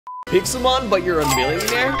Pixelmon, but you're a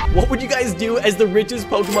millionaire? What would you guys do as the richest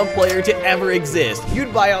Pokemon player to ever exist?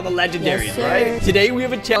 You'd buy all the legendaries, right? Today we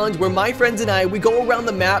have a challenge where my friends and I, we go around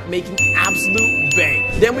the map making absolute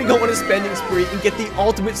bank. Then we go on a spending spree and get the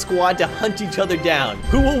ultimate squad to hunt each other down.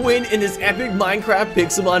 Who will win in this epic Minecraft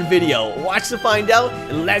Pixelmon video? Watch to find out,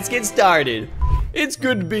 and let's get started. It's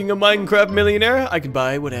good being a Minecraft millionaire. I can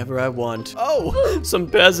buy whatever I want. Oh, some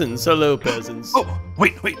peasants. Hello, peasants. Oh,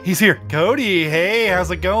 wait, he's here. Cody, hey,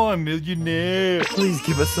 how's it going, millionaire? Please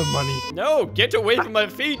give us some money. No, get away from my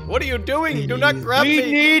feet. What are you doing? Do not grab me.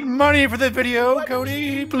 We need money for the video,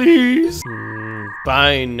 Cody, please.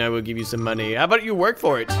 Fine, I will give you some money. How about you work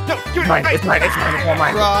for it? No, give it. It's mine, it's all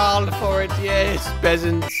mine. Crawl for it, yes,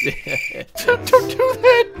 peasants. Don't do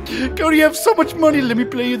that. Cody, you have so much money. Let me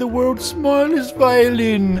play you the world's smallest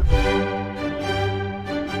violin.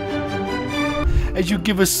 As you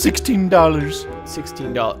give us $16.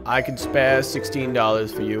 $16. I can spare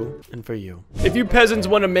 $16 for you and for you. If you peasants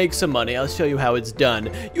want to make some money, I'll show you how it's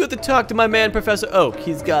done. You have to talk to my man, Professor Oak.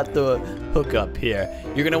 He's got the hookup here.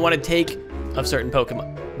 You're going to want to take a certain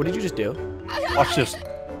Pokemon. What did you just do? Watch this.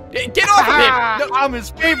 Get off of him! No, I'm his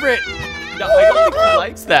favorite. No, I don't think he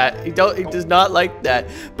likes that. He does not like that.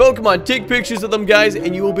 Pokemon, take pictures of them, guys,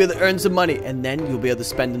 and you will be able to earn some money. And then you'll be able to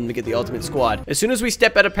spend them to get the ultimate squad. As soon as we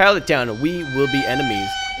step out of Pallet Town, we will be enemies.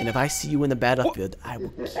 And if I see you in the battlefield, I will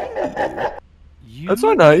kill you. That's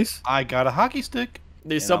not nice. I got a hockey stick.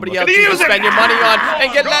 There's somebody else you can spend your money on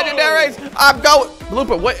and get legendaries. I'm going.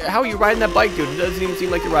 Blooper, how are you riding that bike, dude? It doesn't even seem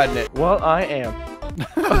like you're riding it. Well, I am.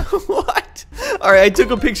 What? All right, I took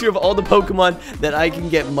a picture of all the Pokemon that I can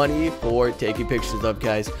get money for taking pictures of,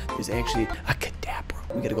 guys. There's actually a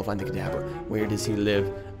Kadabra. We gotta go find the Kadabra. Where does he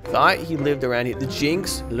live? Thought he lived around here. The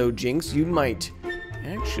Jinx. Hello, Jinx. You might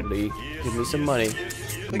actually give me some money.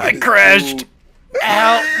 I crashed.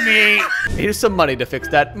 Help me. Here's some money to fix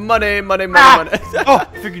that. Money. Oh, I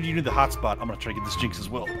figured you knew the hotspot. I'm gonna try to get this Jinx as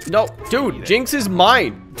well. No, dude, Jinx is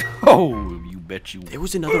mine. Oh, you bet you. There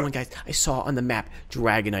was another one, guys. I saw on the map.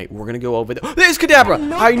 Dragonite. We're gonna go over there. There's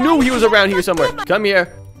Kadabra. I knew he was around here somewhere. Come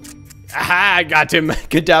here. Aha, I got him.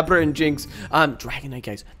 Kadabra and Jinx. Dragonite,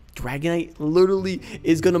 guys. Dragonite literally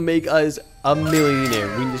is gonna make us a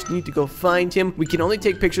millionaire. We just need to go find him. We can only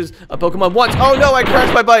take pictures of Pokemon once. Oh no, I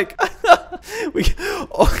crashed my bike.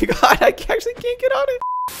 Oh my god, I actually can't get on it.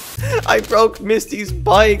 I broke Misty's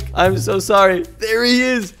bike. I'm so sorry. There he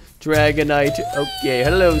is. Dragonite. Okay,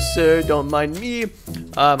 hello, sir. Don't mind me.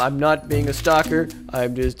 I'm not being a stalker.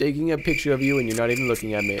 I'm just taking a picture of you, and you're not even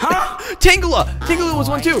looking at me. Tangela! Tangela was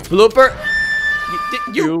one too. Blooper.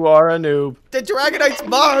 You are a noob. The Dragonite's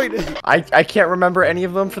mine. I can't remember any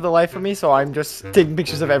of them for the life of me, so I'm just taking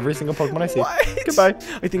pictures of every single Pokemon I see. What? Goodbye.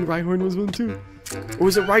 I think Rhyhorn was one too. Or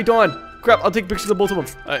was it Rhydon? Crap, I'll take pictures of both of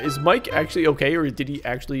them. Is Mike actually okay, or did he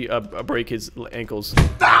actually break his ankles?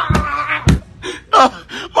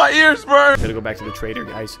 My ears burn. We gotta go back to the trader,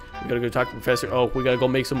 guys. We gotta go talk to Professor Oak. We gotta go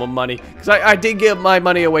make some more money. Because I did give my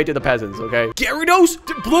money away to the peasants, okay? Gyarados?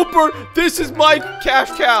 Blooper, this is my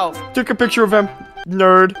cash cow. Took a picture of him.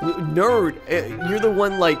 Nerd. Nerd. You're the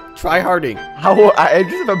one, like, try-harding. How? I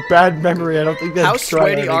just have a bad memory. I don't think that's How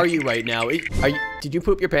sweaty are you right now? Did you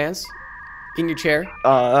poop your pants? In your chair?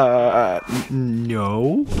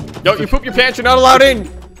 No. No, you poop your pants. You're not allowed in.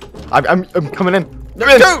 I'm coming in. No,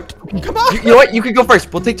 dude, come on. You know what? You can go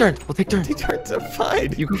first. We'll take turns. Take turns are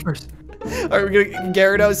fine. You go first. All right, we're gonna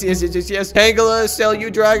Gyarados. Yes. Tangela, sell you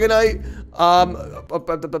Dragonite.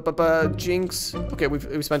 Jinx. Okay,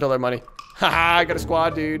 we've spent all our money. Haha, I got a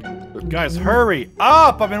squad, dude. Guys, hurry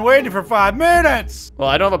up! I've been waiting for 5 minutes. Well,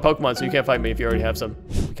 I don't have a Pokemon, so you can't fight me if you already have some.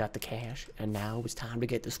 We got the cash, and now it's time to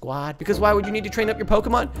get the squad. Because why would you need to train up your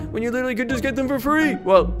Pokemon when you literally could just get them for free?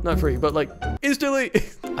 Well, not free, but like instantly.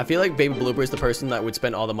 I feel like Baby Blooper is the person that would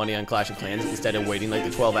spend all the money on Clash of Clans instead of waiting like the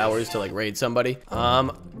 12 hours to like raid somebody.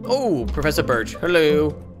 Oh, Professor Birch.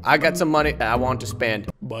 Hello. I got some money I want to spend.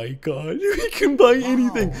 My god, you can buy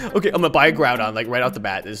anything. Okay, I'm gonna buy a Groudon, like right off the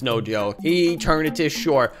bat. There's no joke. Eternatus,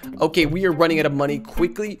 sure. Okay, we are running out of money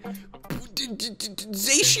quickly.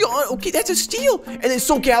 Zacian, okay, that's a steal. And then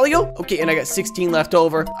Solgaleo. Okay, and I got 16 left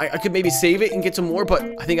over. I could maybe save it and get some more, but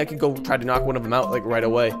I think I could go try to knock one of them out like right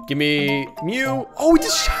away. Give me Mew. Oh, it's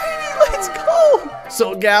a shiny. Let's go.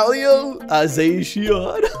 Solgaleo,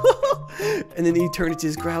 Zacian. And then the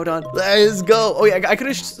Eternatus Groudon. Let's go. Oh, yeah, I could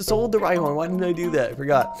have sold the Rhyhorn. Why didn't I do that? I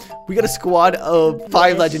forgot. We got a squad of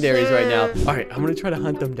 5 legendaries right now. All right, I'm going to try to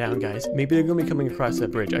hunt them down, guys. Maybe they're going to be coming across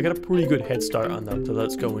that bridge. I got a pretty good head start on them. So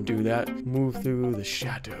let's go and do that. Move through the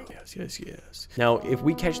shadow. Yes, yes, yes. Now, if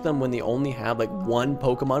we catch them when they only have like 1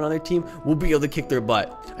 Pokemon on their team, we'll be able to kick their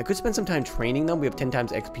butt. I could spend some time training them. We have 10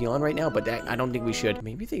 times XP on right now, but I don't think we should.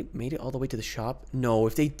 Maybe they made it all the way to the shop. No,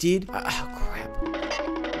 if they did, crap.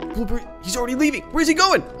 Blooper, he's already leaving. Where's he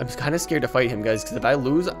going? I'm kind of scared to fight him, guys, because if I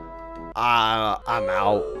lose, I'm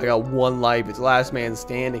out. I got 1 life. It's last man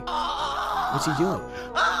standing. What's he doing?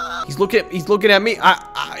 He's looking at me.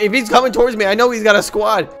 If he's coming towards me, I know he's got a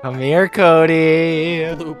squad. Come here, Cody.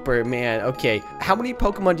 Blooper, man. Okay. How many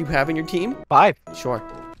Pokemon do you have in your team? 5. Sure.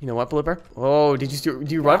 You know what, Blooper? Oh, do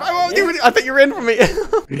you run? Oh, dude, I thought you ran from me.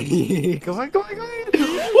 Go on.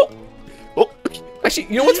 Oh. Actually,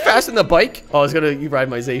 you know what's fast in the bike? Oh, I was gonna ride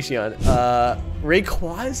my Zacian.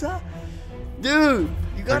 Rayquaza? Dude,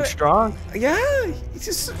 you got it. Strong. Yeah, he's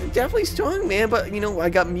just definitely strong, man. But, you know, I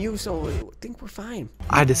got Mew, so I think we're fine.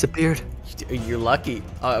 I disappeared. You're lucky.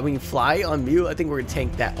 When you fly on Mew, I think we're gonna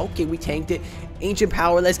tank that. Okay, we tanked it. Ancient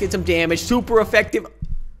Power, let's get some damage. Super effective.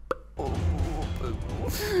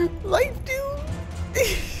 Life, dude.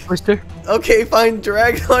 Twister. Okay, fine.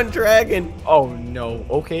 Dragon. Oh no.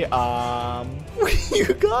 Okay. You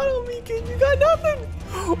got on me, kid. You got nothing.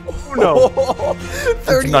 Oh no.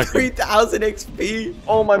 33,000 XP.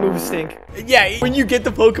 All my moves stink. Yeah, when you get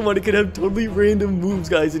the Pokemon, it can have totally random moves,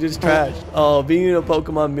 guys. It is trash. Oh, being a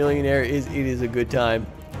Pokemon millionaire is a good time.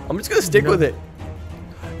 I'm just gonna stick with it.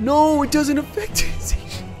 No, it doesn't affect it.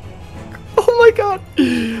 Oh my god.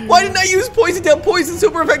 Why didn't I use Poison Tail? Poison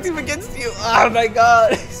super effective against you. Oh my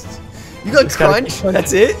god. You got Crunch?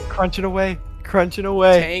 That's it? Crunching away.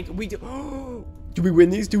 Tank. We do. Do we win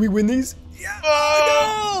these? Yeah.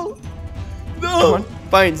 Oh, no. No.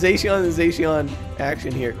 Fine. Zacian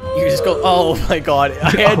action here. You just go. Oh my god. I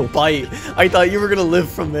had Bite. I thought you were going to live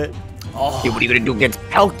from it. Oh. Hey, what are you going to do against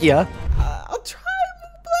Palkia? I'll try.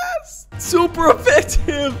 Blast. Super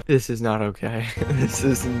effective. This is not okay. This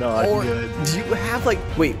is not good. Do you have like...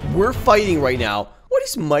 Wait, we're fighting right now. What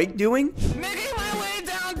is Mike doing? Making my way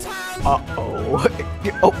downtown. Uh-oh.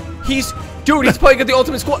 Oh. He's probably got the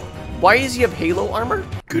ultimate squad. Why does he have Halo armor?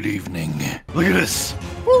 Good evening. Look at this.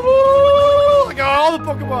 I got all the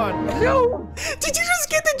Pokemon. No. Did you just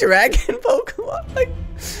get the dragon Pokemon? Like,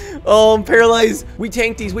 oh, I'm paralyzed. We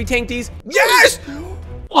tank these. Yes!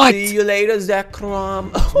 What? See you later,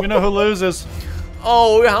 Zekrom. You know who loses.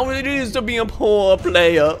 Oh, how it is to be a poor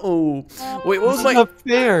player. Oh. Wait, what was Not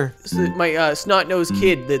fair. my snot-nosed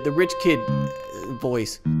kid, the rich kid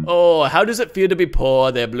voice? Oh, how does it feel to be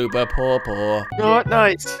poor there, Blooper? Poor. Not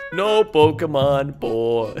nice. No Pokemon,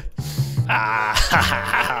 poor.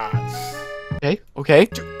 Okay.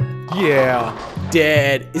 Yeah.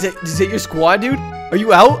 Dead. Is it your squad, dude? Are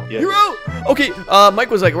you out? Yeah. You're out. Okay.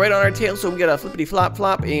 Mike was like right on our tail, so we got a flippity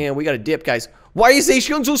flop, and we got a dip, guys. Why is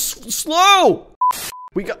Zacian so slow?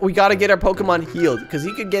 We got to get our Pokemon healed, because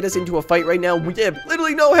he could get us into a fight right now. We have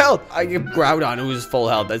literally no health. I give Groudon, who's full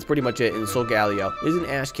health. That's pretty much it. And Solgaleo. There's an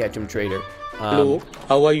Ash Ketchum trader. Hello,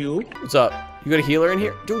 how are you? What's up? You got a healer in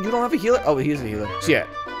here? Dude, you don't have a healer? Oh, he's a healer. So yeah,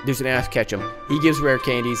 there's an Ash Ketchum. He gives rare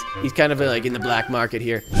candies. He's kind of like in the black market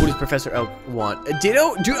here. What does Professor Oak want? A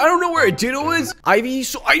Ditto? Dude, I don't know where a Ditto is. I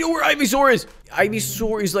know where Ivysaur is.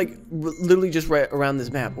 Ivysaur is like literally just right around this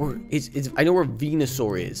map. Or I know where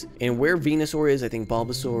Venusaur is. And where Venusaur is, I think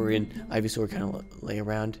Bulbasaur and Ivysaur kind of lay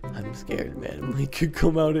around. I'm scared, man. He could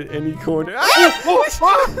come out at any corner.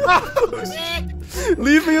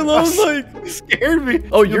 Leave me alone, Mike. You scared me.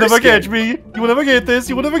 Oh, you'll never catch me. You will never get this.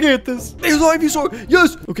 You will never get this. There's Ivysaur.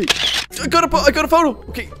 Yes. Okay. I got a photo.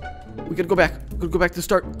 Okay. We gotta go back. We're gonna go back to the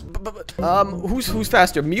start. Who's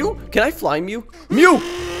faster? Mew? Can I fly Mew? Mew!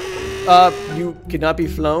 Mew cannot be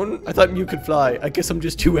flown? I thought Mew could fly. I guess I'm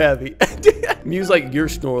just too heavy. Mew's like your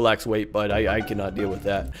Snorlax weight, but I cannot deal with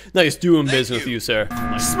that. Nice doing business with you, sir.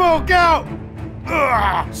 Smoke out!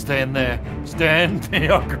 Ugh. Stand there. Stand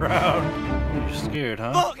your ground. You're scared,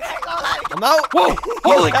 huh? I'm out. Whoa!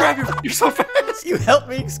 Holy crap! You're so fast. You helped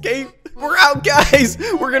me escape. We're out, guys.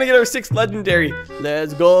 We're gonna get our 6th legendary.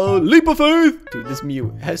 Let's go. Leap of faith. Dude, this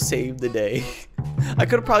Mew has saved the day. I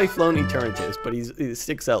could have probably flown Eternatus, but he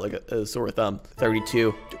sticks out like a sore thumb.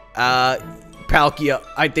 32. Palkia.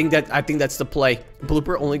 I think that's the play.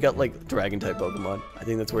 Blooper only got like dragon type Pokemon. I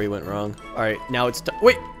think that's where he went wrong. All right, now it's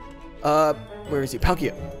wait. Where is he?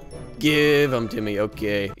 Palkia. Give him to me.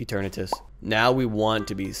 Okay, Eternatus. Now we want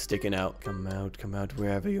to be sticking out. Come out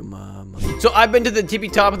wherever you mama. So I've been to the tippy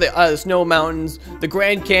top of the snow mountains, the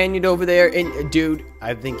Grand Canyon over there, and dude,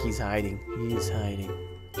 I think he's hiding. He's hiding.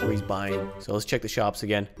 Or he's buying. So let's check the shops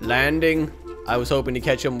again. Landing. I was hoping to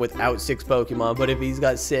catch him without 6 Pokemon, but if he's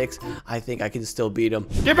got 6, I think I can still beat him.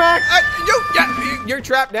 Get back! You're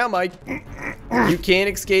trapped now, Mike. You can't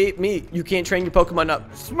escape me. You can't train your Pokemon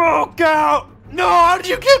up. Smoke out! No, how did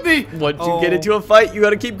you get me? Once you get into a fight, you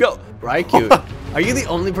gotta keep going. Raikou. Are you the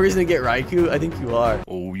only person to get Raikou? I think you are.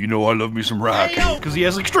 Oh, you know I love me some Raikou because he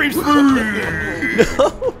has extreme speed.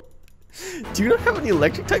 No. Do you not have any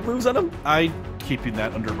electric type moves on him? I keeping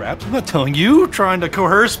that under wraps. I'm not telling you. Trying to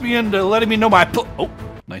coerce me into letting me know my. Oh,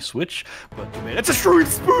 nice switch. But it's extreme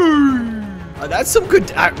speed. That's some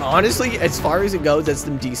good. Honestly, as far as it goes, that's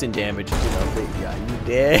some decent damage. You know, yeah, you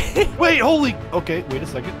did. Wait, holy. Okay, wait a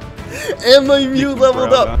second. And my Mew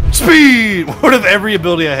leveled up. Speed! What if every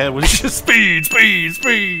ability I had was just speed, speed,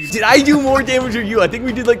 speed? Did I do more damage or you? I think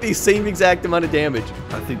we did like the same exact amount of damage.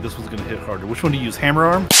 I think this was gonna hit harder. Which one do you use? Hammer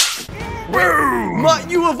arm? Boom!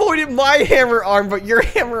 You avoided my hammer arm, but your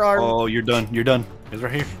hammer arm. Oh, you're done. You're done. It's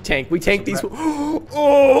right here. Tank. We tank these.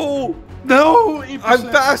 Oh! No! I'm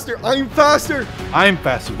faster. I'm faster. I'm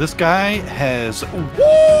faster. This guy has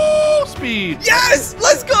woo speed. Yes!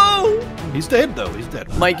 Let's go! He's dead though. He's dead.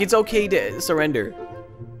 Mike, it's okay to surrender.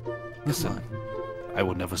 Listen, I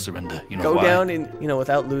will never surrender. You know Go why? down and, you know,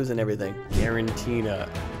 without losing everything. Garantina.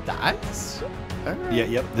 That's... Right. Yeah,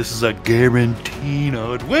 yep. This is a guaranteed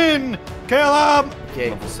win, Caleb. Okay.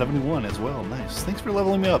 Level 71 as well. Nice. Thanks for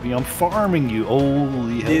leveling me up. You know, I'm farming you.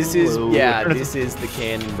 Holy hell. This is, yeah, this is the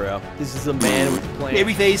cannon, bro. This is a man with a plan.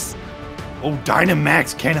 Baby face. Oh,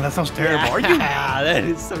 Dynamax cannon. That sounds terrible. Are you? Yeah, that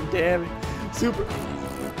is some damage. Super.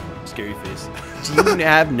 Scary face. Do you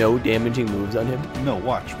have no damaging moves on him? No,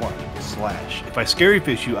 watch. Slash. If I scary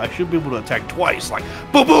fish you, I should be able to attack twice. Like,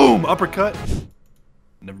 boom, boom, uppercut.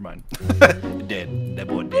 Never mind. Dead. That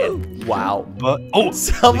boy dead. Wow. But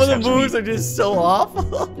some of the moves are just so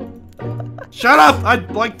awful. Shut up!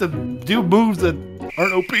 I'd like to do moves that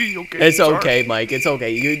aren't OP. Okay. It's okay, Mike. It's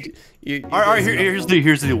okay. You all right. Here's the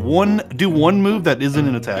deal. Do one move that isn't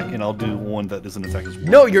an attack, and I'll do one that isn't an attack as well.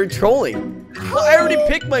 No, you're trolling. Well, I already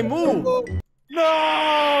picked my move.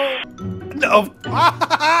 No.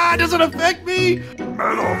 It doesn't affect me.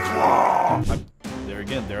 Metal Claw.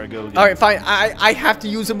 There I go. All right, fine. I have to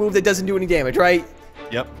use a move that doesn't do any damage, right?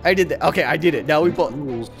 Yep. I did that. Okay, I did it. Now we both.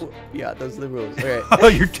 Rules. Yeah, those are the rules. All right. Oh,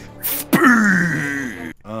 you're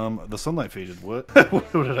speed. The sunlight faded. What?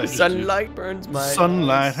 What did I just Sunlight do? burns my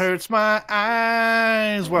Sunlight eyes. hurts my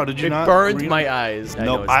eyes. Wow, did you It not? burns my eyes.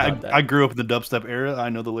 Nope. I grew up in the dubstep era. I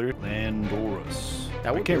know the lyric. Landorus.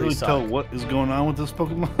 That would I can't really suck. tell what is going on with this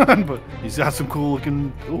Pokemon, but he's got some cool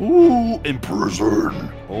looking. Ooh,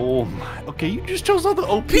 Imprison. Oh my. Okay, you just chose all the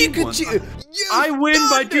OP ones. Pikachu. I win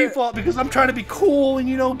by default because I'm trying to be cool and,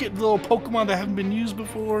 you know, get little Pokemon that haven't been used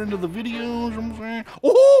before into the videos. You know what I'm saying?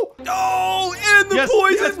 Oh! Oh, and the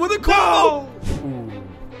poison with a combo.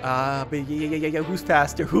 But yeah. Who's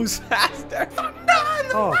faster? Who's faster?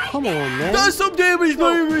 Oh, come on, man. Does some damage,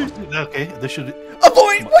 baby. Okay, this should.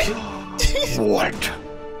 Avoid.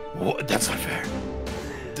 What? That's not fair.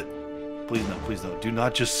 Please no. Do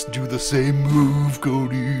not just do the same move,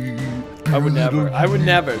 Cody. I would never. I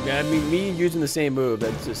mean, me using the same move,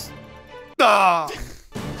 that's just... Ah!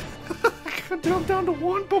 I'm down to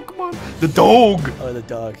one Pokemon. The dog. Oh, the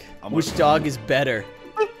dog. Which dog is better?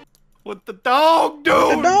 What the dog doing?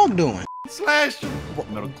 What the dog doing? Slash. What,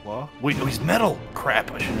 Metal Claw? Wait, no, he's metal.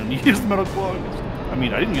 Crap, I shouldn't have used Metal Claw. I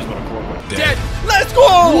mean, I didn't use Metal Claw. But Dead. Let's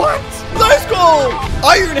go! What? Let's go!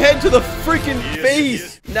 Iron Head to the freaking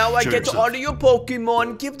face! Now I get to honor your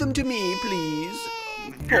Pokemon. Give them to me, please.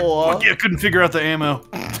 Poor. I couldn't figure out the ammo.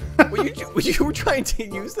 Were you trying to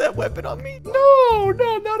use that weapon on me? No,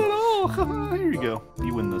 not at all. Here you go.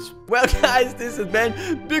 You win this. Well, guys, this has been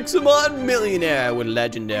Pixelmon Millionaire with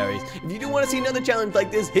Legendaries. If you do want to see another challenge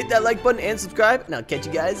like this, hit that like button and subscribe, and I'll catch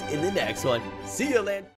you guys in the next one. See you, Land.